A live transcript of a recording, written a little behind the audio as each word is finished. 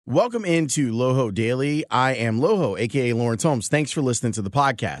Welcome into Loho Daily. I am Loho, a.k.a. Lawrence Holmes. Thanks for listening to the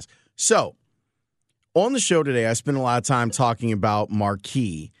podcast. So, on the show today, I spent a lot of time talking about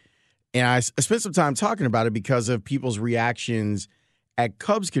Marquee, and I spent some time talking about it because of people's reactions at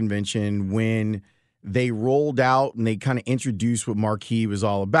Cubs convention when they rolled out and they kind of introduced what Marquee was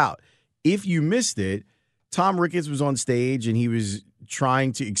all about. If you missed it, Tom Ricketts was on stage and he was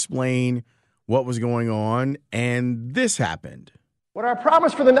trying to explain what was going on, and this happened. What our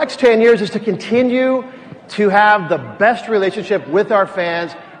promise for the next 10 years is to continue to have the best relationship with our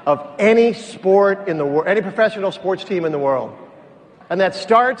fans of any sport in the world, any professional sports team in the world. And that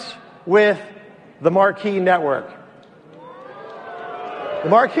starts with the Marquee Network. The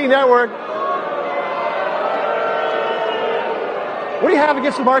Marquee Network. What do you have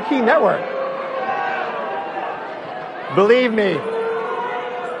against the Marquee Network? Believe me,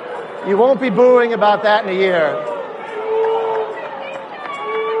 you won't be booing about that in a year.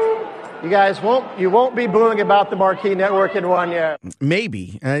 You guys won't be booing about the Marquee Network in 1 year.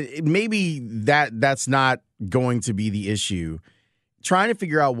 Maybe that's not going to be the issue. Trying to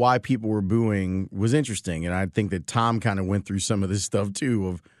figure out why people were booing was interesting, and I think that Tom kind of went through some of this stuff too.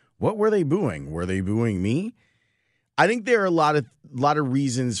 Of what were they booing? Were they booing me? I think there are a lot of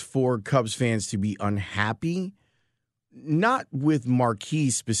reasons for Cubs fans to be unhappy, not with Marquee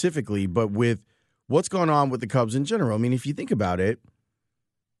specifically, but with what's going on with the Cubs in general. I mean, if you think about it.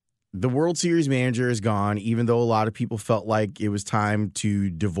 The World Series manager is gone, even though a lot of people felt like it was time to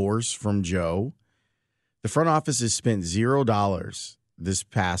divorce from Joe. The front office has spent $0 this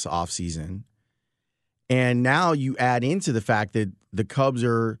past offseason. And now you add into the fact that the Cubs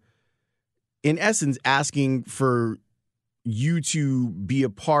are, in essence, asking for you to be a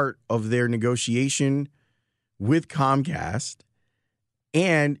part of their negotiation with Comcast.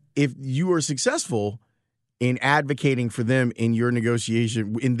 And if you are successful in advocating for them in their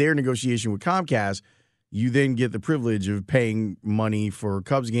negotiation with Comcast, you then get the privilege of paying money for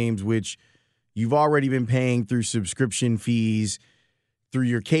Cubs games, which you've already been paying through subscription fees, through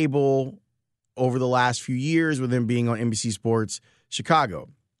your cable over the last few years with them being on NBC Sports Chicago.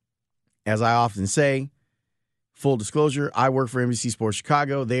 As I often say, full disclosure, I work for NBC Sports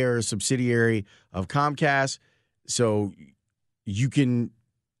Chicago. They are a subsidiary of Comcast, so you can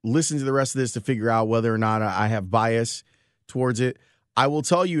listen to the rest of this to figure out whether or not I have bias towards it. I will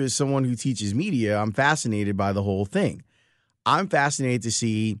tell you, as someone who teaches media, I'm fascinated by the whole thing. I'm fascinated to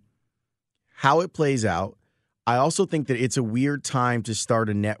see how it plays out. I also think that it's a weird time to start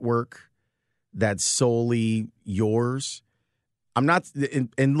a network that's solely yours. I'm not,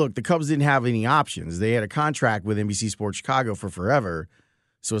 and look, the Cubs didn't have any options. They had a contract with NBC Sports Chicago for forever,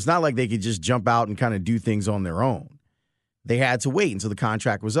 so it's not like they could just jump out and kind of do things on their own. They had to wait until the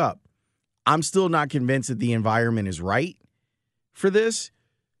contract was up. I'm still not convinced that the environment is right for this,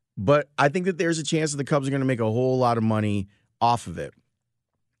 but I think that there's a chance that the Cubs are going to make a whole lot of money off of it.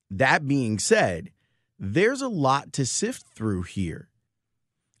 That being said, there's a lot to sift through here.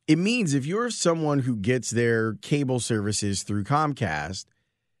 It means if you're someone who gets their cable services through Comcast,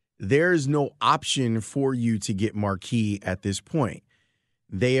 there's no option for you to get Marquee at this point.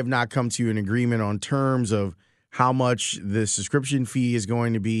 They have not come to an agreement on terms of how much the subscription fee is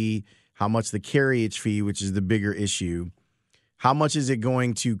going to be, how much the carriage fee, which is the bigger issue, how much is it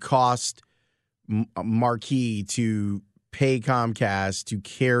going to cost Marquee to pay Comcast to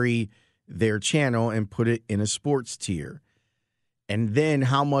carry their channel and put it in a sports tier. And then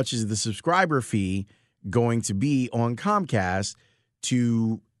how much is the subscriber fee going to be on Comcast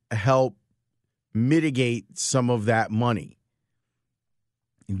to help mitigate some of that money?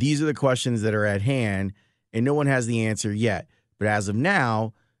 These are the questions that are at hand. And no one has the answer yet. But as of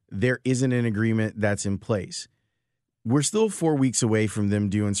now, there isn't an agreement that's in place. We're still 4 weeks away from them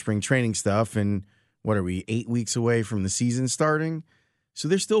doing spring training stuff. And what are we, 8 weeks away from the season starting? So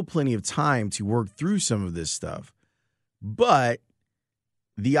there's still plenty of time to work through some of this stuff. But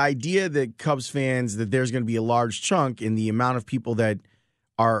the idea that Cubs fans, that there's going to be a large chunk in the amount of people that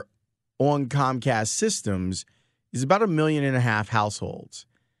are on Comcast systems is about 1.5 million households.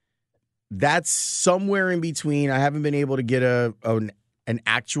 That's somewhere in between. I haven't been able to get an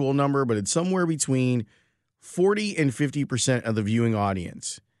actual number, but it's somewhere between 40 and 50% of the viewing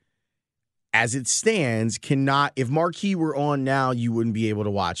audience. As it stands, if Marquee were on now, you wouldn't be able to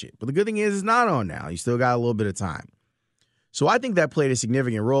watch it. But the good thing is it's not on now. You still got a little bit of time. So I think that played a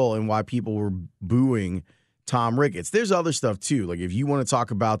significant role in why people were booing Tom Ricketts. There's other stuff too. Like if you want to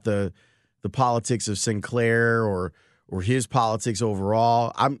talk about the politics of Sinclair or his politics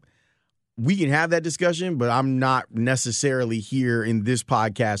overall, we can have that discussion, but I'm not necessarily here in this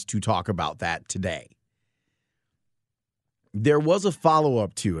podcast to talk about that today. there was a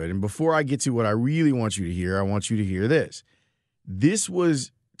follow-up to it. And before I get to what I really want you to hear, I want you to hear this. This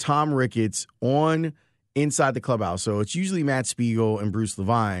was Tom Ricketts on Inside the Clubhouse. So it's usually Matt Spiegel and Bruce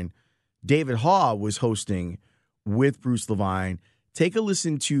Levine. David Haugh was hosting with Bruce Levine. Take a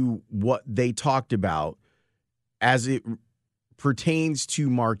listen to what they talked about as it pertains to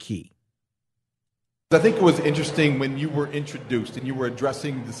Marquee. I think it was interesting when you were introduced and you were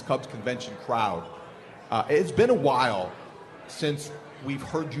addressing this Cubs convention crowd. It's been a while since we've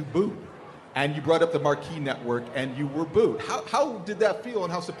heard you boo. And you brought up the Marquee Network and you were booed. How did that feel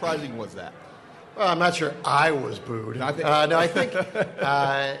and how surprising was that? Well, I'm not sure I was booed. I think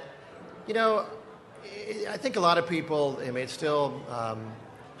I think a lot of people, it's still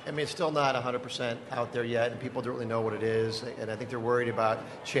not 100% out there yet, and people don't really know what it is, and I think they're worried about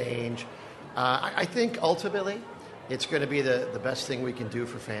change. I think ultimately it's going to be the best thing we can do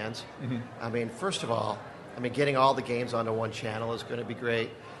for fans. Mm-hmm. First of all, getting all the games onto one channel is going to be great.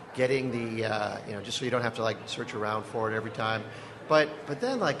 Getting the, just so you don't have to search around for it every time. But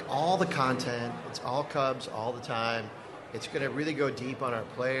then all the content, it's all Cubs all the time. It's going to really go deep on our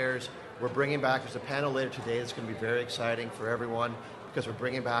players. We're bringing back, there's a panel later today that's going to be very exciting for everyone because we're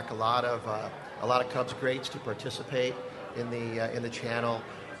bringing back a lot of Cubs greats to participate in the channel.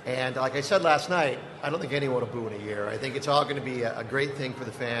 And like I said last night, I don't think anyone will boo in a year. I think it's all going to be a great thing for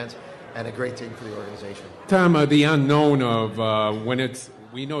the fans and a great thing for the organization. Tom, the unknown of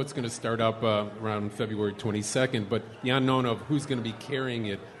we know it's going to start up around February 22nd, but the unknown of who's going to be carrying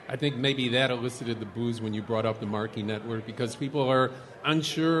it, I think maybe that elicited the boos when you brought up the Marquee Network because people are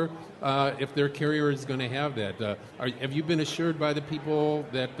unsure if their carrier is going to have that. Have you been assured by the people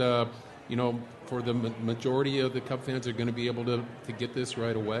that, for the majority of the Cub fans are going to be able to get this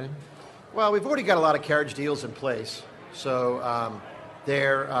right away? Well, we've already got a lot of carriage deals in place. So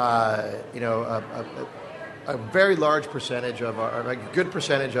they're, a very large percentage of a good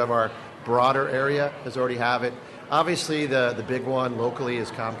percentage of our broader area does already have it. Obviously, the big one locally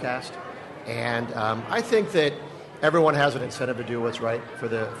is Comcast. And I think that everyone has an incentive to do what's right for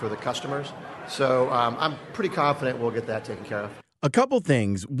the customers. So I'm pretty confident we'll get that taken care of. A couple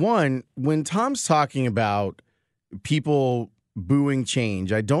things. One, when Tom's talking about people booing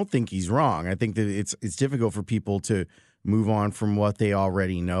change, I don't think he's wrong. I think that it's difficult for people to move on from what they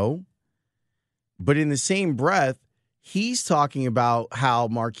already know. But in the same breath, he's talking about how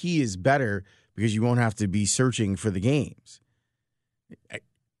Marquee is better because you won't have to be searching for the games.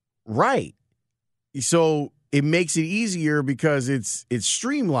 Right. So it makes it easier because it's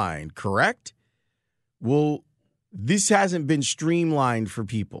streamlined, correct? Well, this hasn't been streamlined for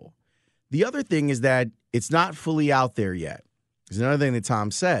people. The other thing is that it's not fully out there yet. There's another thing that Tom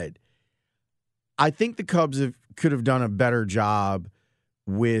said. I think the Cubs could have done a better job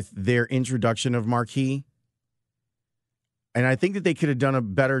with their introduction of Marquee. And I think that they could have done a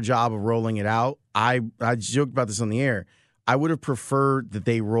better job of rolling it out. I joked about this on the air. I would have preferred that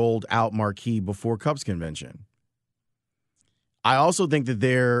they rolled out Marquee before Cubs convention. I also think that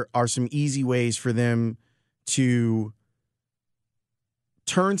there are some easy ways for them to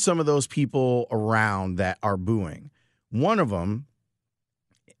turn some of those people around that are booing. One of them,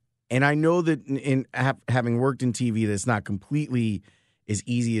 and I know that in having worked in TV, that's not completely as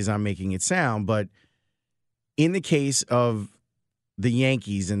easy as I'm making it sound, but in the case of the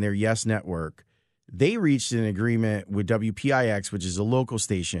Yankees and their Yes Network, they reached an agreement with WPIX, which is a local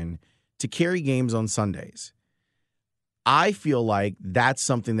station, to carry games on Sundays. I feel like that's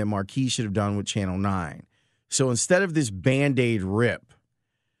something that Marquee should have done with Channel 9. So instead of this Band-Aid rip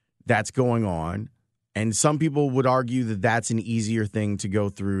that's going on, and some people would argue that that's an easier thing to go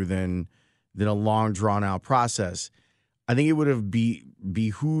through than a long, drawn-out process, I think it would have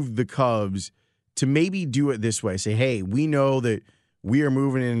behooved the Cubs to maybe do it this way. Say, hey, we know that we are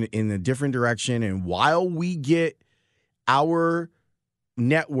moving in a different direction, and while we get our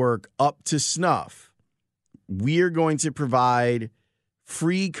network up to snuff, we are going to provide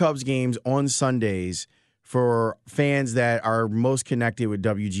free Cubs games on Sundays for fans that are most connected with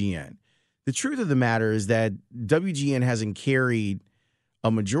WGN. The truth of the matter is that WGN hasn't carried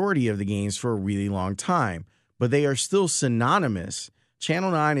a majority of the games for a really long time, but they are still synonymous.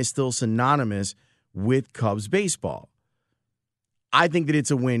 Channel 9 is still synonymous with Cubs baseball. I think that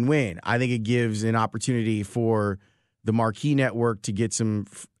it's a win-win. I think it gives an opportunity for the Marquee Network to get some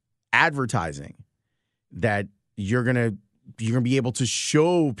advertising that you're gonna be able to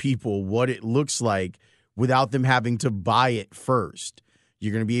show people what it looks like without them having to buy it first.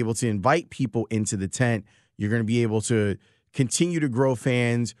 You're going to be able to invite people into the tent. You're going to be able to continue to grow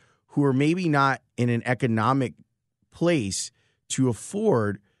fans who are maybe not in an economic place to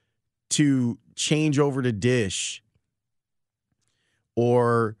afford to change over to Dish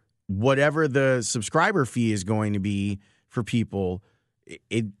or whatever the subscriber fee is going to be for people.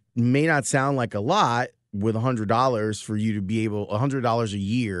 It may not sound like a lot with $100 for you to be able, $100 a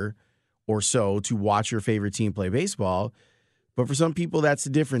year or so to watch your favorite team play baseball. But for some people, that's the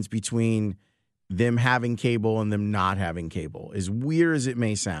difference between them having cable and them not having cable, as weird as it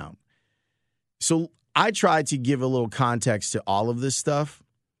may sound. So I tried to give a little context to all of this stuff.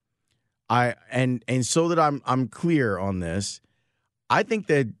 And so that I'm clear on this, I think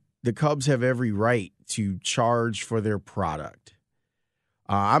that the Cubs have every right to charge for their product.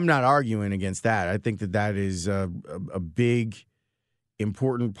 I'm not arguing against that. I think that that is a big,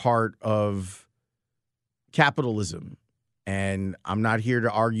 important part of capitalism. And I'm not here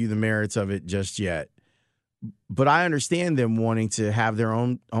to argue the merits of it just yet. But I understand them wanting to have their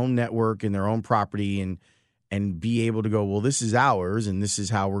own network and their own property and be able to go, well, this is ours and this is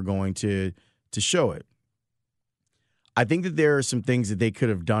how we're going to show it. I think that there are some things that they could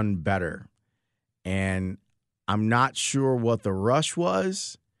have done better. And I'm not sure what the rush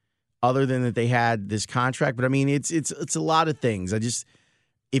was other than that they had this contract. But I mean, it's a lot of things.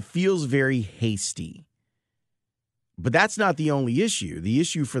 It feels very hasty. But that's not the only issue. The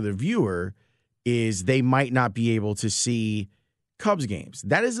issue for the viewer is they might not be able to see Cubs games.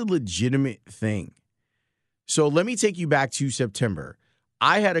 That is a legitimate thing. So let me take you back to September.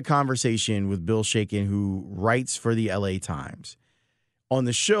 I had a conversation with Bill Shakin, who writes for the LA Times. On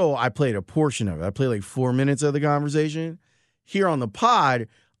the show, I played a portion of it. I played like 4 minutes of the conversation. Here on the pod,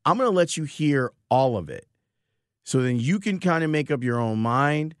 I'm going to let you hear all of it. So then you can kind of make up your own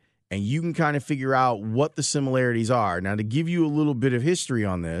mind and you can kind of figure out what the similarities are. Now, to give you a little bit of history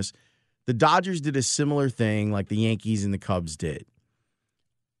on this, the Dodgers did a similar thing like the Yankees and the Cubs did.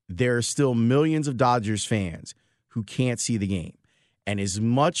 There are still millions of Dodgers fans who can't see the game. And as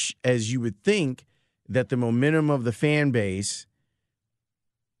much as you would think that the momentum of the fan base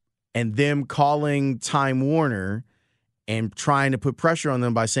and them calling Time Warner and trying to put pressure on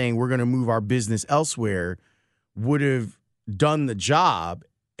them by saying we're going to move our business elsewhere would have done the job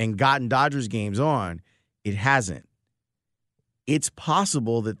and gotten Dodgers games on, it hasn't. It's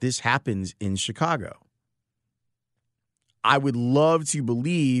possible that this happens in Chicago. I would love to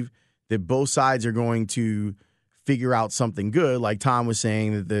believe that both sides are going to figure out something good, like Tom was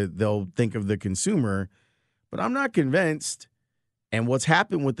saying, that they'll think of the consumer, but I'm not convinced. And what's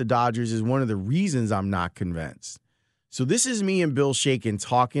happened with the Dodgers is one of the reasons I'm not convinced. So this is me and Bill Shakin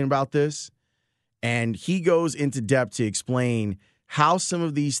talking about this, and he goes into depth to explain how some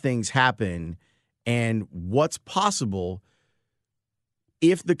of these things happen and what's possible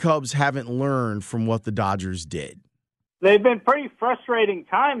if the Cubs haven't learned from what the Dodgers did. They've been pretty frustrating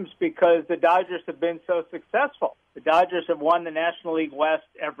times because the Dodgers have been so successful. The Dodgers have won the National League West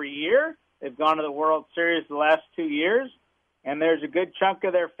every year. They've gone to the World Series the last 2 years, and there's a good chunk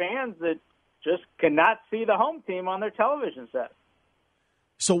of their fans that just cannot see the home team on their television set.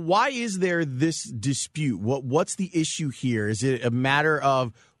 So why is there this dispute? What's the issue here? Is it a matter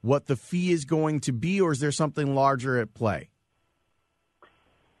of what the fee is going to be, or is there something larger at play?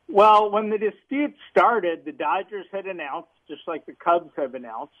 Well, when the dispute started, the Dodgers had announced, just like the Cubs have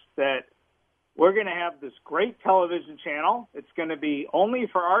announced, that we're going to have this great television channel. It's going to be only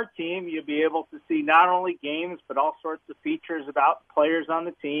for our team. You'll be able to see not only games, but all sorts of features about players on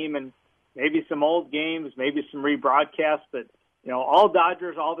the team and maybe some old games, maybe some rebroadcasts, but all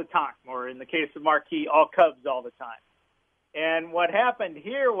Dodgers all the time, or in the case of Marquee, all Cubs all the time. And what happened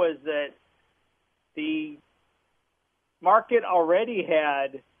here was that the market already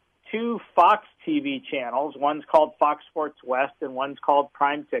had 2 Fox TV channels. One's called Fox Sports West and one's called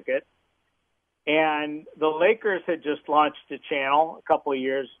Prime Ticket. And the Lakers had just launched a channel a couple of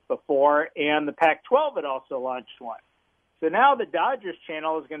years before, and the Pac-12 had also launched one. So now the Dodgers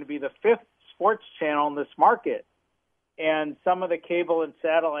channel is going to be the 5th sports channel in this market. And some of the cable and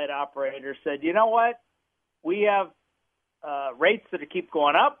satellite operators said, you know what? We have rates that keep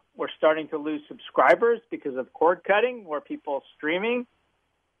going up. We're starting to lose subscribers because of cord cutting, where people are streaming.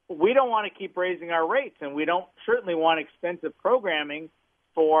 We don't want to keep raising our rates, and we don't certainly want expensive programming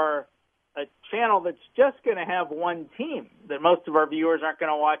for a channel that's just going to have one team that most of our viewers aren't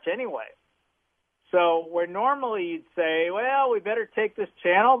going to watch anyway. So where normally you'd say, well, we better take this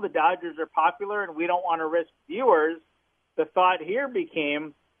channel. The Dodgers are popular, and we don't want to risk viewers. The thought here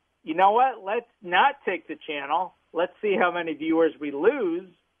became, you know what, let's not take the channel. Let's see how many viewers we lose.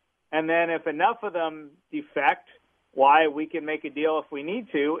 And then if enough of them defect, why, we can make a deal if we need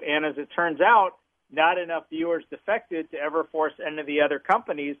to. And as it turns out, not enough viewers defected to ever force any of the other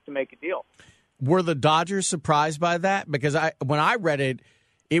companies to make a deal. Were the Dodgers surprised by that? Because when I read it,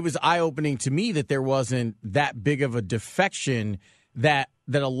 it was eye-opening to me that there wasn't that big of a defection that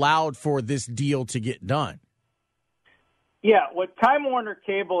allowed for this deal to get done. Yeah, what Time Warner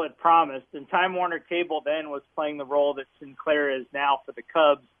Cable had promised, and Time Warner Cable then was playing the role that Sinclair is now for the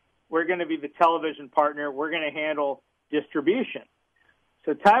Cubs. We're going to be the television partner. We're going to handle distribution.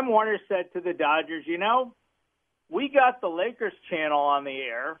 So Time Warner said to the Dodgers, we got the Lakers channel on the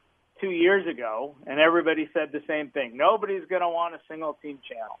air 2 years ago, and everybody said the same thing. Nobody's going to want a single-team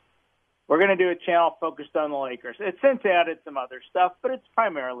channel. We're going to do a channel focused on the Lakers. It's since added some other stuff, but it's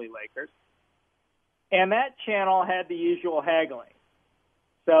primarily Lakers. And that channel had the usual haggling.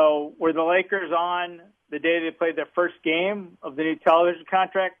 So were the Lakers on the day they played their first game of the new television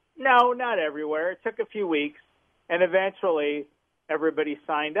contract? No, not everywhere. It took a few weeks, and eventually everybody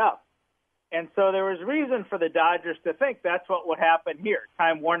signed up. And so there was reason for the Dodgers to think that's what would happen here.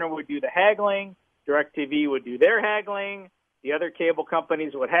 Time Warner would do the haggling, DirecTV would do their haggling, the other cable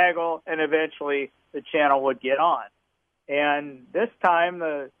companies would haggle, and eventually the channel would get on. And this time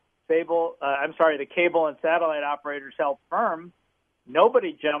the cable and satellite operators held firm.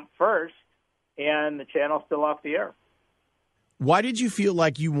 Nobody jumped first, and the channel's still off the air. Why did you feel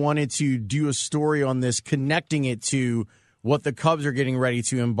like you wanted to do a story on this, connecting it to what the Cubs are getting ready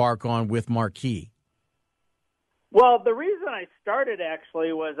to embark on with Marquee? Well, the reason I started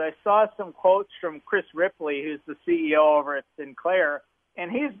actually was I saw some quotes from Chris Ripley, who's the CEO over at Sinclair,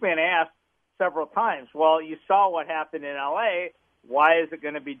 and he's been asked several times, well, you saw what happened in L.A., why is it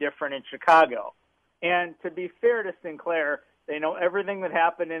going to be different in Chicago? And to be fair to Sinclair, they know everything that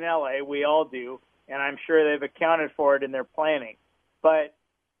happened in L.A., we all do, and I'm sure they've accounted for it in their planning. But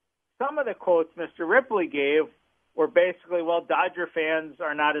some of the quotes Mr. Ripley gave were basically, well, Dodger fans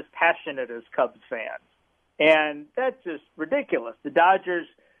are not as passionate as Cubs fans. And that's just ridiculous. The Dodgers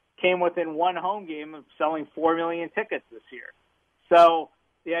came within one home game of selling 4 million tickets this year. So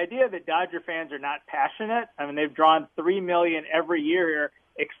the idea that Dodger fans are not passionate, I mean, they've drawn 3 million every year here,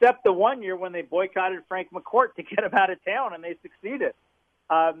 except the 1 year when they boycotted Frank McCourt to get him out of town, and they succeeded.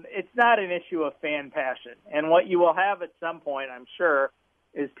 It's not an issue of fan passion. And what you will have at some point, I'm sure,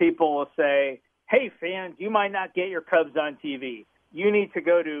 is people will say, hey, fans, you might not get your Cubs on TV. You need to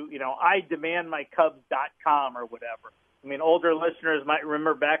go to, idemandmycubs.com or whatever. I mean, older listeners might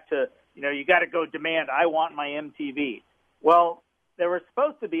remember back to, you got to go demand, I want my MTV. Well, there was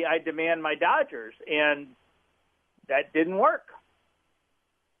supposed to be I demand my Dodgers, and that didn't work.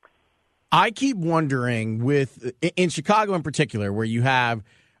 I keep wondering in Chicago in particular, where you have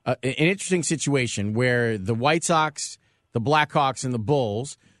an interesting situation where the White Sox, the Blackhawks, and the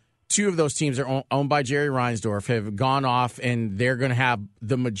Bulls, two of those teams are owned by Jerry Reinsdorf, have gone off, and they're going to have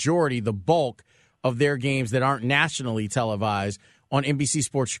the bulk of their games that aren't nationally televised on NBC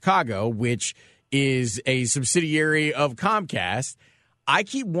Sports Chicago, which is a subsidiary of Comcast. I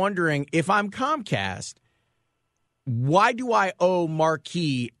keep wondering, if I'm Comcast, why do I owe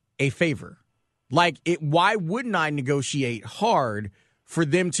Marquee a favor? Why wouldn't I negotiate hard for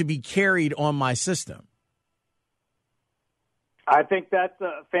them to be carried on my system? I think that's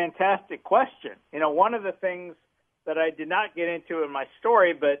a fantastic question. One of the things that I did not get into in my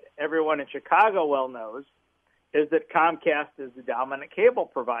story, but everyone in Chicago well knows, is that Comcast is the dominant cable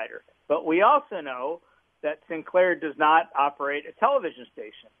provider. But we also know that Sinclair does not operate a television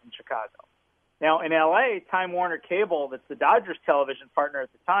station in Chicago. Now, in L.A., Time Warner Cable, that's the Dodgers television partner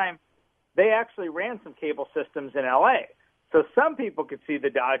at the time, they actually ran some cable systems in L.A. So some people could see the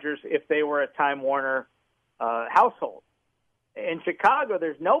Dodgers if they were a Time Warner household. In Chicago,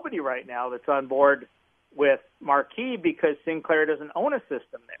 there's nobody right now that's on board with Marquee because Sinclair doesn't own a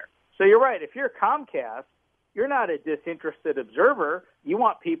system there. So you're right. If you're Comcast, you're not a disinterested observer. You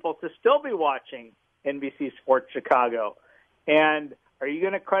want people to still be watching NBC Sports Chicago. And are you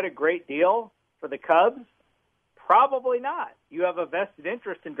going to cut a great deal for the Cubs? Probably not. You have a vested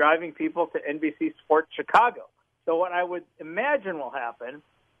interest in driving people to NBC Sports Chicago. So what I would imagine will happen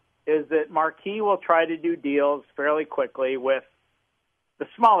is that Marquee will try to do deals fairly quickly with the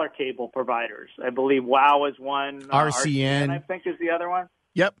smaller cable providers. I believe WOW is one. RCN, I think, is the other one.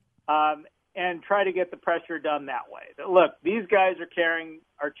 Yep. And try to get the pressure done that way. Look, these guys are carrying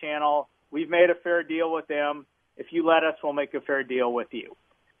our channel. We've made a fair deal with them. If you let us, we'll make a fair deal with you.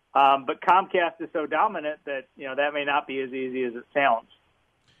 But Comcast is so dominant that, that may not be as easy as it sounds.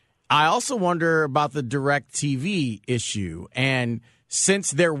 I also wonder about the DirecTV issue. And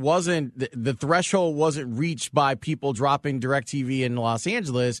since there wasn't, the threshold wasn't reached by people dropping DirecTV in Los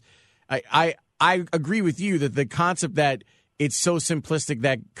Angeles, I agree with you that the concept that it's so simplistic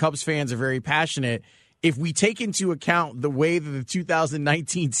that Cubs fans are very passionate, if we take into account the way that the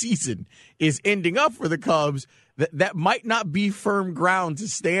 2019 season is ending up for the Cubs, that might not be firm ground to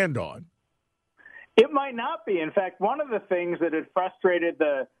stand on. It might not be. In fact, one of the things that had frustrated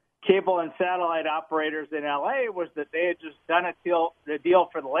the cable and satellite operators in L.A. was that they had just done the deal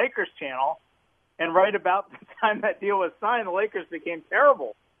for the Lakers channel, and right about the time that deal was signed, the Lakers became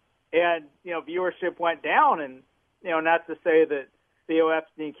terrible. And, viewership went down, and, not to say that Theo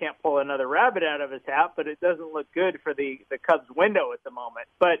Epstein can't pull another rabbit out of his hat, but it doesn't look good for the Cubs window at the moment.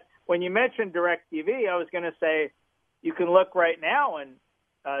 But when you mentioned DirecTV, I was going to say you can look right now, and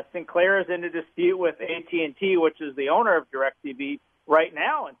Sinclair is in a dispute with AT&T, which is the owner of DirecTV right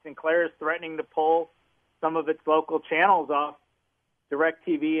now, and Sinclair is threatening to pull some of its local channels off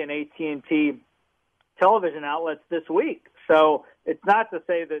DirecTV and AT&T television outlets this week. So it's not to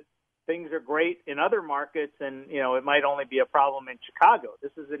say that things are great in other markets, and it might only be a problem in Chicago.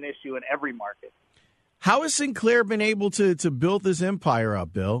 This is an issue in every market. How has Sinclair been able to build this empire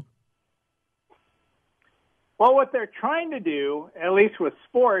up, Bill? Well, what they're trying to do, at least with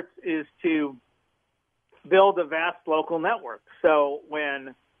sports, is to build a vast local network. So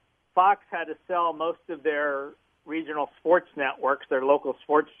when Fox had to sell most of their regional sports networks, their local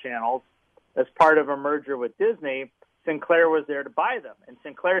sports channels, as part of a merger with Disney, Sinclair was there to buy them. And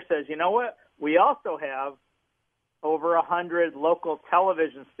Sinclair says, you know what? We also have over 100 local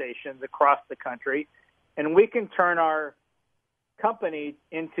television stations across the country, and we can turn our company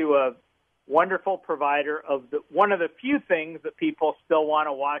into a wonderful provider of one of the few things that people still want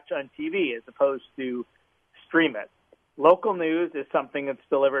to watch on TV as opposed to stream it. Local news is something that's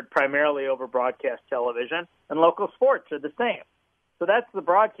delivered primarily over broadcast television, and local sports are the same. So that's the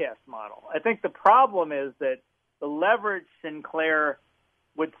broadcast model. I think the problem is that the leverage Sinclair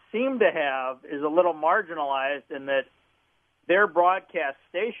would seem to have is a little marginalized in that their broadcast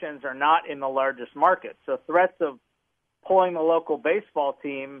stations are not in the largest market. So threats of pulling the local baseball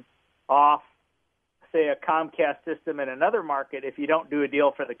team off, say, a Comcast system in another market if you don't do a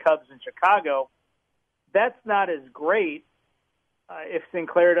deal for the Cubs in Chicago, that's not as great if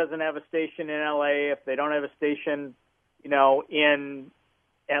Sinclair doesn't have a station in L.A., if they don't have a station, in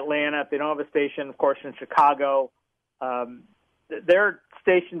Atlanta, if they don't have a station, of course, in Chicago. Their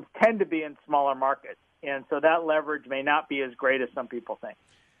stations tend to be in smaller markets, and so that leverage may not be as great as some people think.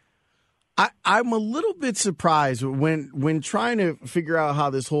 I'm a little bit surprised when trying to figure out how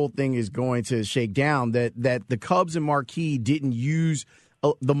this whole thing is going to shake down that the Cubs and Marquee didn't use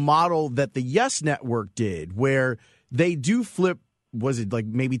the model that the Yes Network did, where they do flip, was it like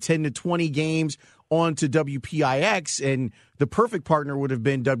maybe 10 to 20 games onto WPIX, and the perfect partner would have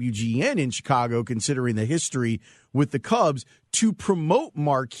been WGN in Chicago, considering the history with the Cubs, to promote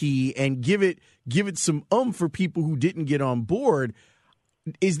Marquee and give it some for people who didn't get on board.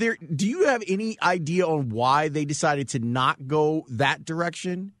 Do you have any idea on why they decided to not go that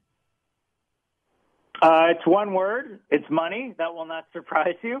direction? It's one word. It's money. That will not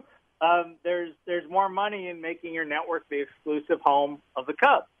surprise you. There's more money in making your network the exclusive home of the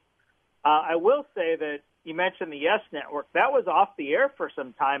Cubs. I will say that you mentioned the Yes Network. That was off the air for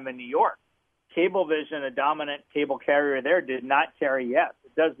some time in New York. Cablevision, a dominant cable carrier there, did not carry Yes.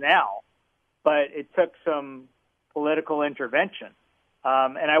 It does now, but it took some political intervention.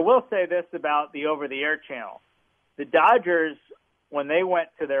 And I will say this about the over-the-air channel. The Dodgers, when they went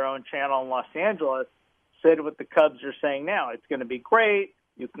to their own channel in Los Angeles, said what the Cubs are saying now. It's going to be great.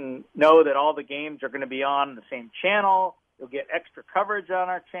 You can know that all the games are going to be on the same channel. You'll get extra coverage on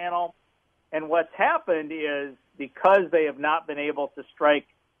our channel. And what's happened is because they have not been able to strike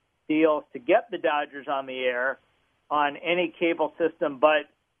deals to get the Dodgers on the air on any cable system but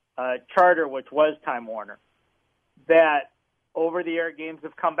Charter, which was Time Warner, that over-the-air games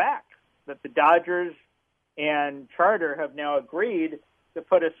have come back, that the Dodgers and Charter have now agreed to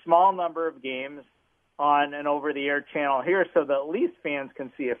put a small number of games on an over-the-air channel here so that at least fans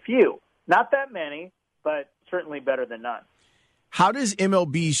can see a few. Not that many, but certainly better than none. How does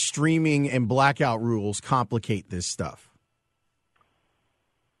MLB streaming and blackout rules complicate this stuff?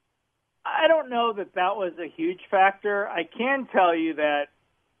 I don't know that was a huge factor. I can tell you that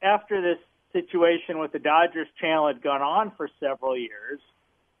after this situation with the Dodgers channel had gone on for several years,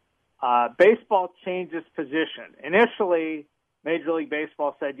 baseball changed its position. Initially, Major League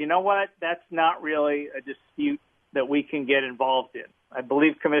Baseball said, you know what, that's not really a dispute that we can get involved in. I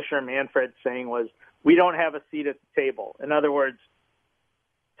believe Commissioner Manfred's saying was, we don't have a seat at the table. In other words,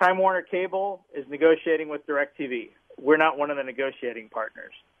 Time Warner Cable is negotiating with DirecTV. We're not one of the negotiating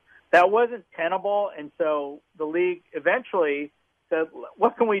partners. That wasn't tenable, and so the league eventually said,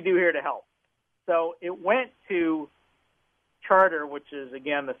 what can we do here to help? So it went to Charter, which is,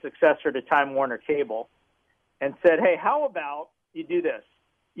 again, the successor to Time Warner Cable, and said, hey, how about you do this?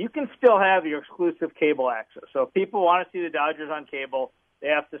 You can still have your exclusive cable access. So if people want to see the Dodgers on cable, they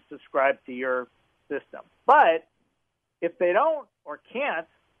have to subscribe to your system. But if they don't or can't,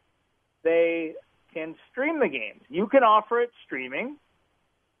 they can stream the games. You can offer it streaming.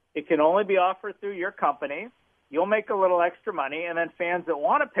 It can only be offered through your company. You'll make a little extra money, and then fans that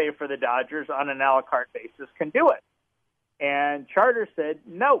want to pay for the Dodgers on an a la carte basis can do it. And Charter said,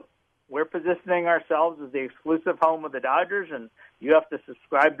 no, we're positioning ourselves as the exclusive home of the Dodgers, and you have to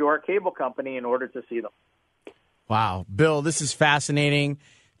subscribe to our cable company in order to see them. Wow. Bill, this is fascinating.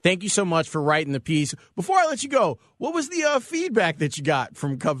 Thank you so much for writing the piece. Before I let you go, what was the feedback that you got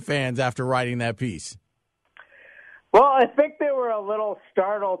from Cub fans after writing that piece? Well, I think they were a little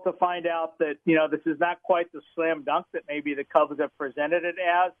startled to find out that, this is not quite the slam dunk that maybe the Cubs have presented it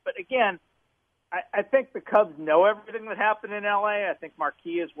as. But again, I think the Cubs know everything that happened in L.A. I think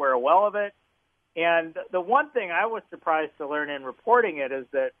Marquee is aware well of it. And the one thing I was surprised to learn in reporting it is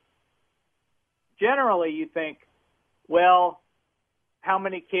that generally you think, well, how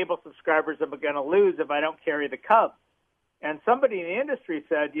many cable subscribers am I going to lose if I don't carry the Cubs? And somebody in the industry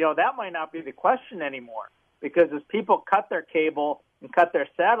said, that might not be the question anymore, because as people cut their cable and cut their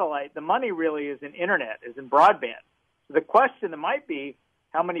satellite, the money really is in internet, is in broadband. So the question that might be,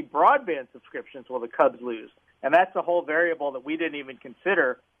 how many broadband subscriptions will the Cubs lose? And that's a whole variable that we didn't even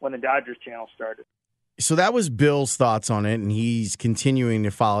consider when the Dodgers channel started. So that was Bill's thoughts on it, and he's continuing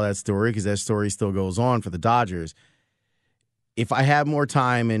to follow that story because that story still goes on for the Dodgers. If I had more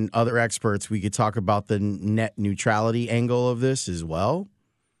time and other experts, we could talk about the net neutrality angle of this as well,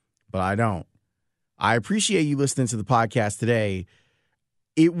 but I don't. I appreciate you listening to the podcast today.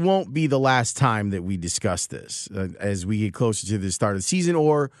 It won't be the last time that we discuss this as we get closer to the start of the season,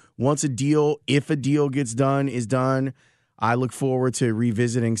 or once if a deal gets done, is done. I look forward to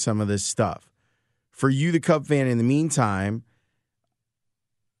revisiting some of this stuff. For you, the Cub fan, in the meantime,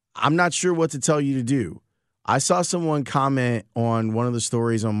 I'm not sure what to tell you to do. I saw someone comment on one of the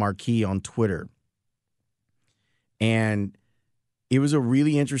stories on Marquee on Twitter, and it was a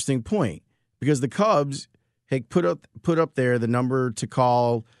really interesting point because the Cubs had put up there the number to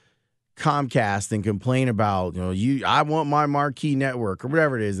call Comcast and complain about, I want my Marquee network or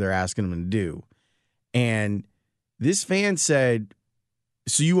whatever it is they're asking them to do. And this fan said,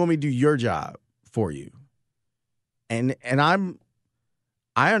 so you want me to do your job for you? And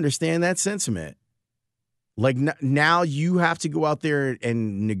I understand that sentiment. Like now you have to go out there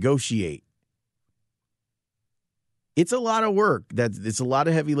and negotiate. It's a lot of work. It's a lot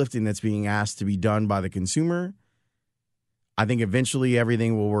of heavy lifting that's being asked to be done by the consumer. I think eventually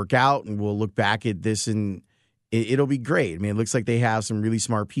everything will work out and we'll look back at this and it'll be great. I mean, it looks like they have some really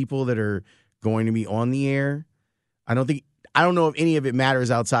smart people that are going to be on the air. I don't know if any of it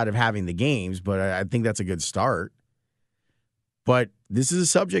matters outside of having the games, but I think that's a good start. But this is a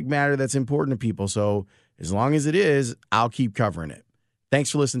subject matter that's important to people. So as long as it is, I'll keep covering it.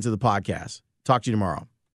 Thanks for listening to the podcast. Talk to you tomorrow.